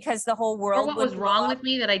 Because the whole world. Or what was wrong with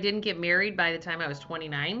me that I didn't get married by the time I was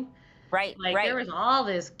 29. Right. There was all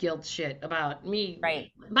this guilt shit about me.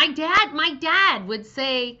 Right. My dad would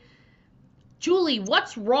say, Julie,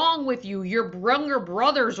 what's wrong with you? Your younger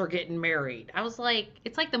brothers are getting married. I was like,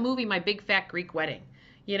 it's like the movie My Big Fat Greek Wedding,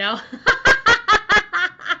 where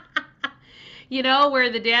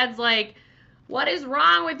the dad's like, what is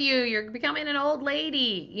wrong with you? You're becoming an old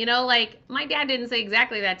lady. My dad didn't say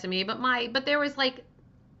exactly that to me, but there was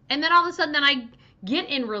and then all of a sudden then I get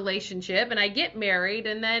in relationship and I get married,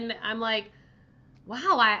 and then I'm like,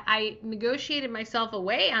 wow, I negotiated myself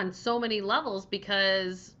away on so many levels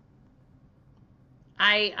because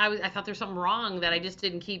I thought there's something wrong that I just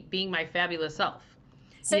didn't keep being my fabulous self.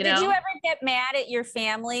 So did you ever get mad at your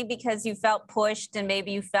family because you felt pushed, and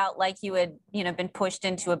maybe you felt like you had, been pushed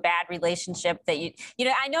into a bad relationship that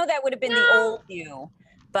I know that would have been the old you,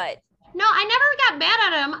 but. No, I never got mad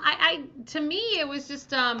at him. To me, it was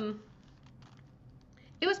just,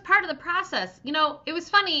 it was part of the process. It was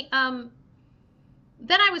funny.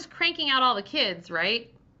 Then I was cranking out all the kids,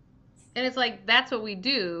 right? And it's like, that's what we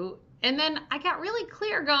do. And then I got really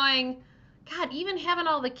clear going, God, even having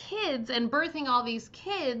all the kids and birthing all these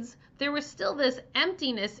kids, there was still this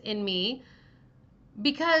emptiness in me,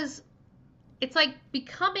 because it's like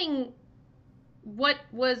becoming what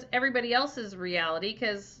was everybody else's reality,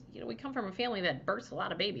 because, we come from a family that births a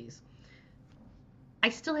lot of babies. I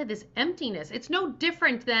still had this emptiness. It's no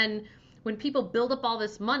different than when people build up all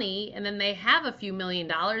this money and then they have a few $1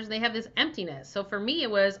 million and they have this emptiness. So for me,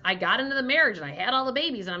 it was, I got into the marriage and I had all the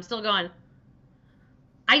babies and I'm still going,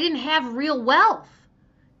 I didn't have real wealth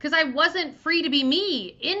because I wasn't free to be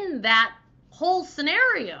me in that whole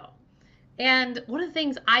scenario. And one of the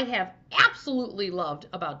things I have absolutely loved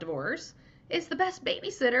about divorce is the best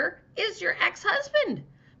babysitter is your ex-husband,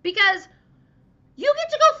 because you get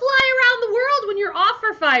to go fly around the world when you're off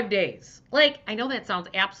for 5 days. I know that sounds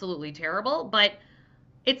absolutely terrible, but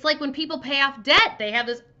it's like when people pay off debt, they have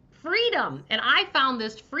this freedom. And I found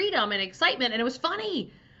this freedom and excitement. And it was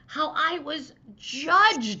funny how I was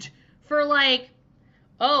judged for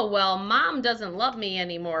oh, well, mom doesn't love me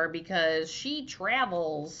anymore because she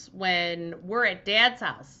travels when we're at dad's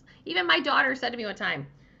house. Even my daughter said to me one time,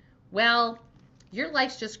 well, your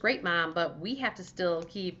life's just great, mom, but we have to still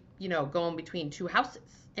keep, going between two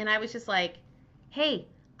houses. And I was just like, hey,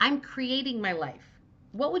 I'm creating my life.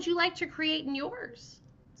 What would you like to create in yours?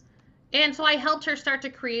 And so I helped her start to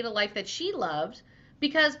create a life that she loved,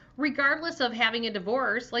 because regardless of having a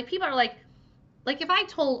divorce, like people are like if I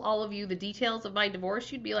told all of you the details of my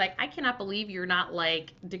divorce, you'd be like, I cannot believe you're not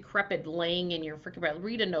like decrepit laying in your freaking bed.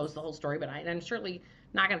 Rita knows the whole story, but I'm certainly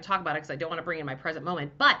not going to talk about it because I don't want to bring in my present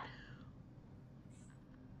moment. But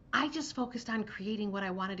I just focused on creating what I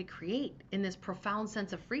wanted to create in this profound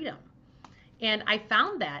sense of freedom. And I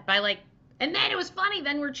found that by like, and then it was funny.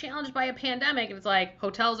 Then we're challenged by a pandemic, and it's like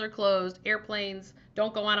hotels are closed, airplanes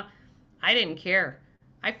don't go on. I didn't care.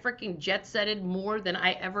 I freaking jet setted more than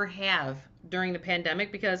I ever have during the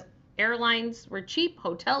pandemic because airlines were cheap,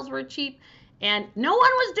 hotels were cheap, and no one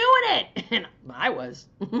was doing it. And I was.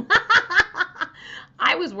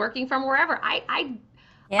 I was working from wherever. I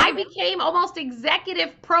became almost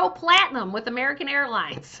executive pro platinum with American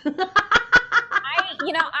Airlines.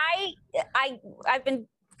 I've been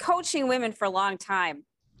coaching women for a long time.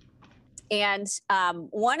 And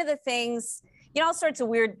one of the things, all sorts of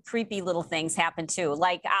weird, creepy little things happen too.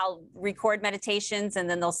 Like I'll record meditations and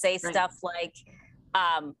then they'll say stuff like,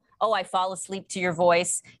 oh, I fall asleep to your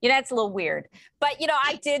voice. It's a little weird. But,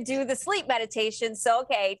 I did do the sleep meditation. So,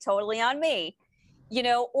 okay, totally on me.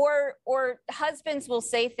 Or husbands will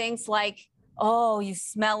say things like, oh, you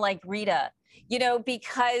smell like Rita.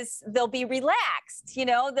 Because they'll be relaxed,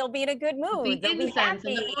 they'll be in a good mood. They'll be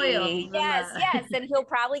happy. Yes. And he'll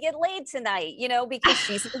probably get laid tonight, because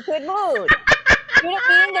she's in a good mood. You know what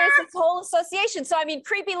I mean? There's this whole association. So,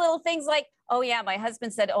 creepy little things like, oh yeah, my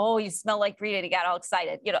husband said, oh, you smell like Rita, and he got all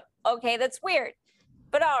excited. Okay, that's weird,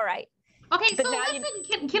 but all right. Okay, but so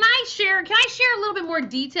listen, can I share a little bit more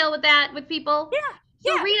detail with people? Yeah.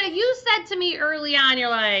 So Rita, you said to me early on, you're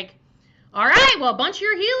like, all right, well, a bunch of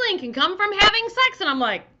your healing can come from having sex. And I'm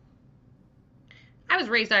like, I was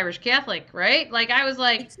raised Irish Catholic, right? Like, I was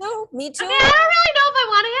like, me too. I don't really know if I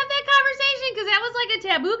want to have that conversation because that was like a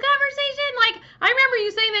taboo conversation. Like, I remember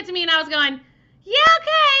you saying that to me and I was going, yeah,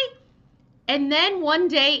 okay. And then one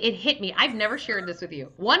day it hit me. I've never shared this with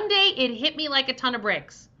you. One day it hit me like a ton of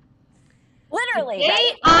bricks. Literally. The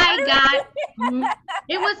day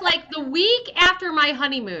it was like the week after my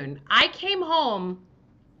honeymoon. I came home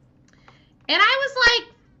and I was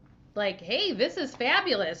like, hey, this is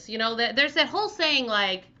fabulous. There's that whole saying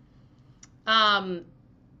like,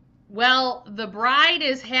 well, the bride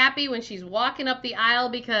is happy when she's walking up the aisle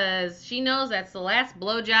because she knows that's the last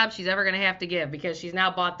blowjob she's ever going to have to give because she's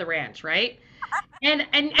now bought the ranch, right? And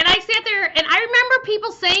I sat there and I remember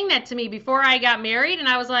people saying that to me before I got married, and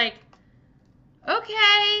I was like,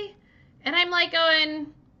 okay. And I'm like going,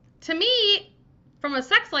 to me, from a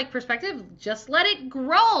sex-like perspective, just let it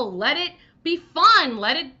grow, let it be fun,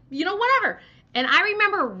 let it, whatever. And I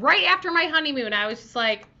remember right after my honeymoon, I was just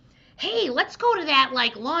like, hey, let's go to that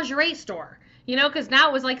like lingerie store, because now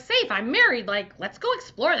it was like safe. I'm married. Like, let's go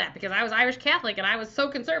explore that because I was Irish Catholic and I was so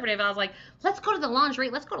conservative. I was like, let's go to the lingerie.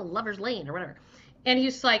 Let's go to Lover's Lane or whatever. And he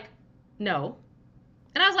was like, no.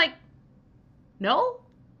 And I was like, no?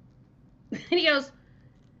 And he goes,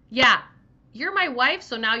 yeah, you're my wife.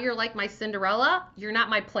 So now you're like my Cinderella. You're not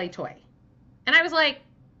my play toy. And I was like,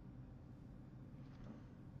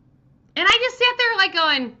 and I just sat there like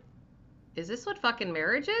going, is this what fucking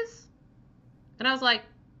marriage is? And I was like,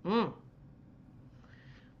 Well,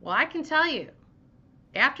 I can tell you,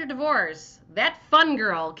 after divorce, that fun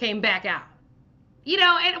girl came back out.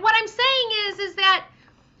 And what I'm saying is that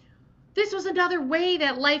this was another way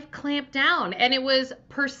that life clamped down. And it was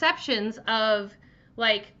perceptions of,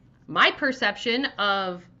 like, my perception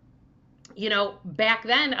of, back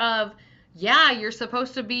then of, yeah, you're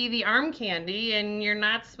supposed to be the arm candy and you're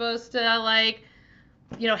not supposed to, like,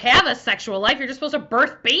 have a sexual life. You're just supposed to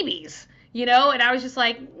birth babies, and I was just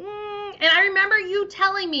like, And I remember you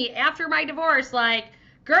telling me after my divorce, like,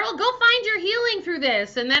 girl, go find your healing through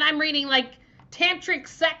this. And then I'm reading, like, tantric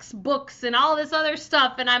sex books and all this other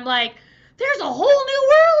stuff. And I'm like, there's a whole new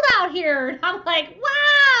world out here. And I'm like,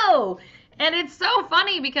 wow. And it's so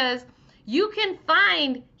funny because you can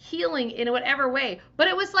find healing in whatever way. But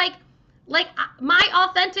it was like my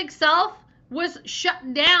authentic self was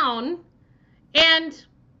shut down. And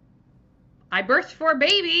I birthed 4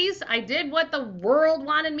 babies. I did what the world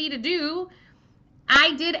wanted me to do.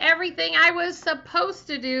 I did everything I was supposed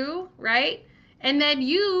to do, right? And then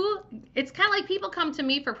it's kind of like people come to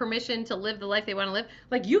me for permission to live the life they want to live.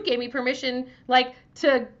 Like, you gave me permission, like,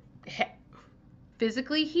 to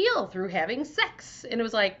physically heal through having sex. And it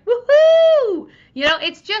was like, woohoo!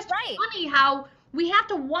 It's just funny how we have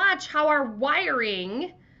to watch how our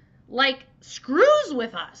wiring, like, screws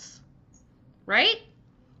with us, right?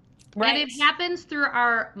 And Right. it happens through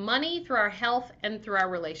our money, through our health, and through our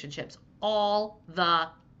relationships all the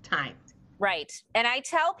time. Right. And I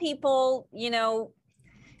tell people, you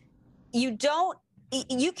don't,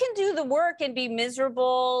 you can do the work and be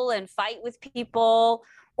miserable and fight with people,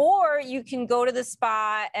 or you can go to the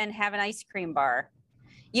spa and have an ice cream bar.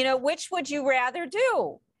 Which would you rather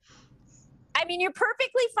do? I mean, you're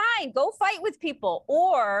perfectly fine. Go fight with people,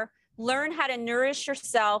 or learn how to nourish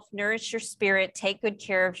yourself, nourish your spirit, take good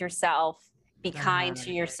care of yourself, be kind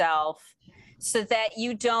to yourself so that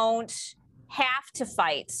you don't have to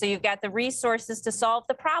fight. So you've got the resources to solve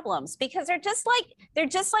the problems, because they're just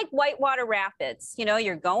like whitewater rapids.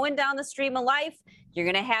 You're going down the stream of life, you're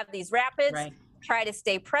going to have these rapids. Right. Try to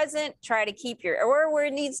stay present, try to keep your oar where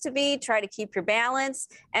it needs to be, try to keep your balance.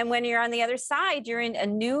 And when you're on the other side, you're in a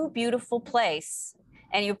new, beautiful place.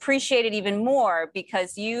 And you appreciate it even more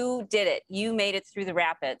because you did it. You made it through the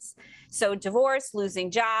rapids. So divorce, losing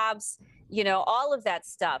jobs, all of that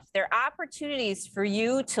stuff. There are opportunities for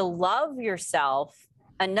you to love yourself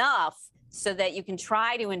enough so that you can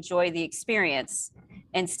try to enjoy the experience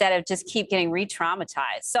instead of just keep getting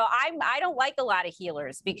re-traumatized. So I don't like a lot of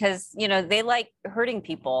healers because, they like hurting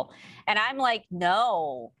people. And I'm like,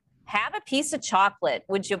 no, have a piece of chocolate.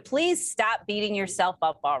 Would you please stop beating yourself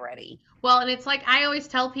up already? Well, and it's like I always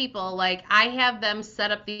tell people, like, I have them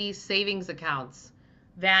set up these savings accounts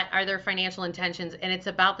that are their financial intentions, and it's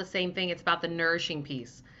about the same thing. It's about the nourishing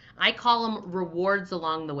piece. I call them rewards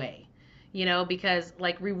along the way, because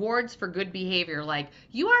like rewards for good behavior, like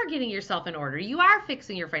you are getting yourself in order, you are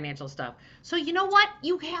fixing your financial stuff. So, you know what?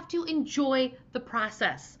 You have to enjoy the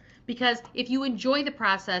process, because if you enjoy the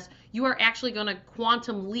process, you are actually going to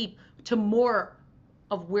quantum leap to more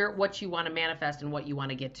of what you want to manifest and what you want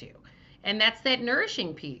to get to. And that's that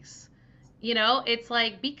nourishing piece. It's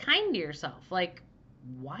like be kind to yourself. Like,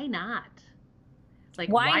 why not? Like,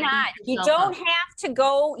 Why why beat not? You yourself don't up? have to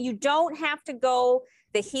go, you don't have to go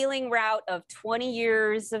the healing route of 20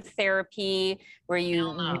 years of therapy where Hell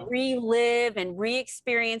you no. relive and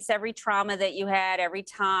re-experience every trauma that you had every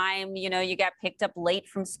time, you got picked up late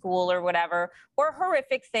from school or whatever, or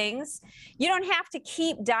horrific things. You don't have to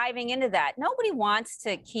keep diving into that. Nobody wants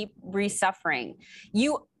to keep re-suffering.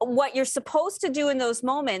 What you're supposed to do in those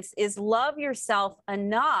moments is love yourself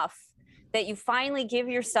enough that you finally give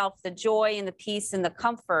yourself the joy and the peace and the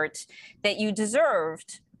comfort that you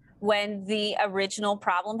deserved when the original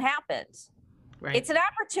problem happened. Right. It's an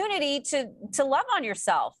opportunity to love on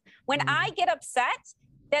yourself. When I get upset,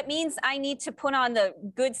 that means I need to put on the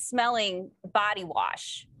good smelling body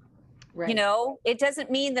wash. Right. It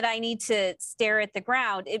doesn't mean that I need to stare at the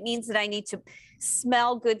ground. It means that I need to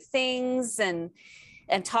smell good things and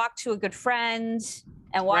talk to a good friend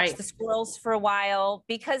and watch Right. the squirrels for a while,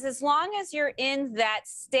 because as long as you're in that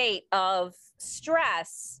state of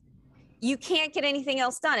stress, you can't get anything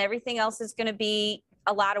else done. Everything else is going to be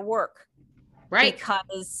a lot of work. Right.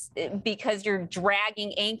 Because you're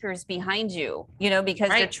dragging anchors behind you, because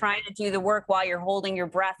Right. they're trying to do the work while you're holding your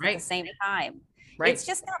breath at Right. the same time. Right. It's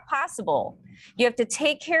just not possible. You have to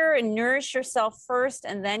take care and nourish yourself first,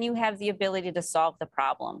 and then you have the ability to solve the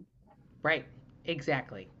problem. Right.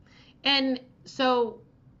 Exactly. And so,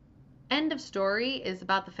 end of story is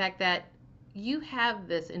about the fact that you have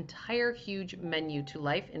this entire huge menu to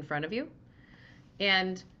life in front of you,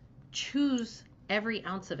 and choose every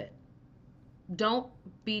ounce of it. Don't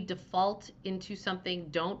be default into something.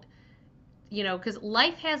 Don't, because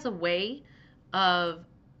life has a way of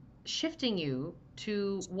shifting you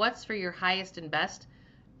to what's for your highest and best,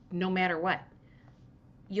 no matter what.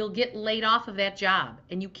 You'll get laid off of that job,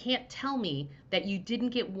 and you can't tell me that you didn't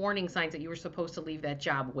get warning signs that you were supposed to leave that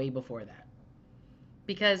job way before that,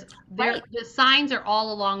 because Right. the signs are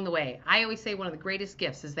all along the way. I always say one of the greatest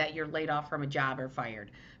gifts is that you're laid off from a job or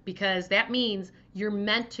fired, because that means you're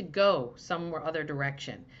meant to go somewhere other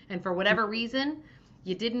direction. And for whatever reason,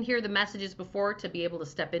 you didn't hear the messages before to be able to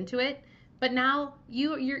step into it, but now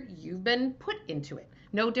you've been put into it.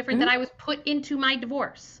 No different than Mhm. I was put into my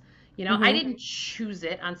divorce. I Mhm. didn't choose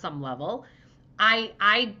it on some level.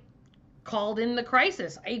 I called in the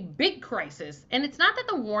crisis, a big crisis. And it's not that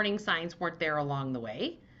the warning signs weren't there along the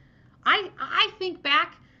way. I think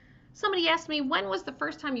back, somebody asked me, when was the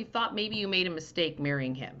first time you thought maybe you made a mistake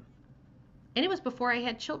marrying him? And it was before I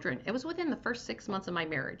had children. It was within the first 6 months of my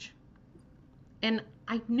marriage. And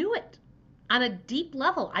I knew it on a deep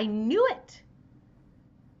level. I knew it.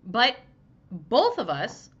 But both of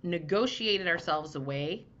us negotiated ourselves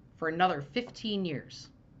away for another 15 years.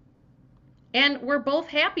 And we're both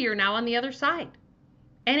happier now on the other side.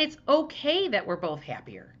 And it's okay that we're both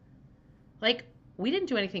happier. Like, we didn't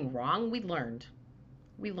do anything wrong. We learned.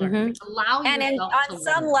 We learn. Mhm. Allow And yourself to on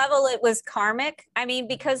some learn. level, it was karmic. I mean,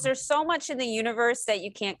 because there's so much in the universe that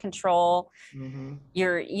you can't control. Mm-hmm.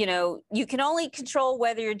 You can only control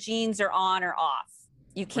whether your genes are on or off.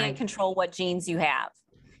 You can't Right. control what genes you have.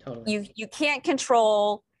 Totally. You can't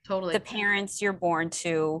control Totally. the parents you're born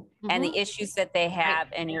to and the issues that they have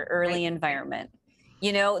and your early environment.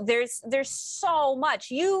 There's so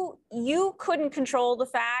much. You couldn't control the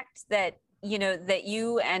fact that that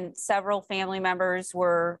you and several family members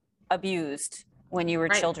were abused when you were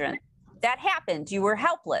Right. children. That happened. You were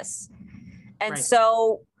helpless. And Right.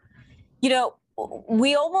 so, we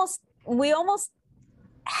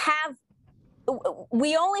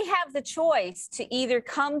only have the choice to either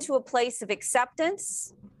come to a place of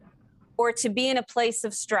acceptance or to be in a place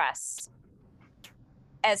of stress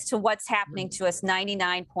as to what's happening to us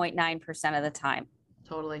 99.9% of the time.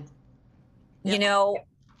 Totally.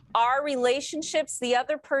 Our relationships, the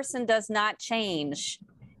other person does not change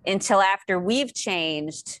until after we've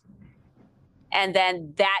changed. And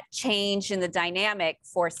then that change in the dynamic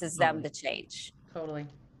forces them to change. Totally.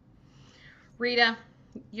 Rita,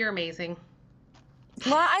 you're amazing.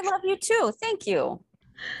 Well, I love you too. Thank you.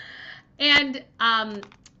 And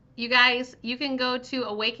you guys, you can go to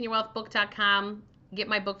awakenyourwealthbook.com, get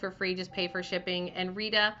my book for free, just pay for shipping. And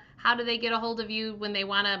Rita, how do they get a hold of you when they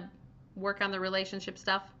want to work on the relationship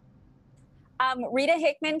stuff?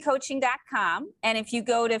 RitaHickmanCoaching.com. And if you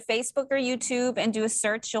go to Facebook or YouTube and do a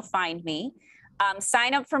search, you'll find me.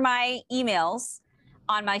 Sign up for my emails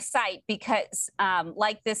on my site because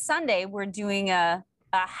like this Sunday, we're doing a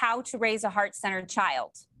how to raise a heart-centered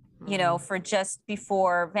child, for just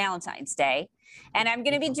before Valentine's Day. And I'm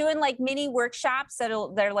going to be doing like mini workshops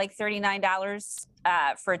they're like $39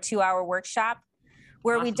 for a 2-hour workshop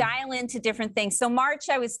where we dial into different things. So March,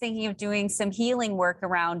 I was thinking of doing some healing work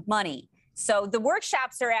around money. So the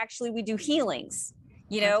workshops are actually, we do healings,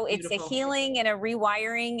 it's a healing and a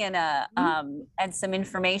rewiring and and some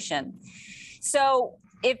information. So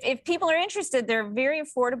if people are interested, there are very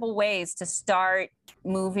affordable ways to start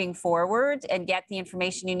moving forward and get the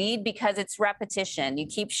information you need because it's repetition. You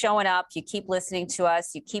keep showing up, you keep listening to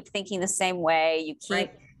us, you keep thinking the same way, you keep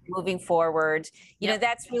moving forward.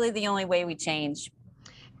 That's really the only way we change.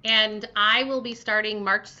 And I will be starting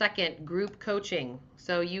March 2nd, group coaching.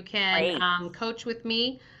 So you can coach with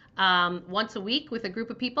me once a week with a group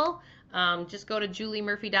of people. Just go to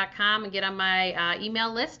juliemurphy.com and get on my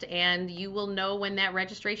email list, and you will know when that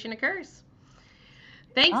registration occurs.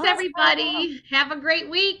 Thanks, everybody. Have a great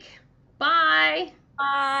week. Bye.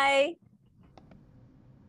 Bye.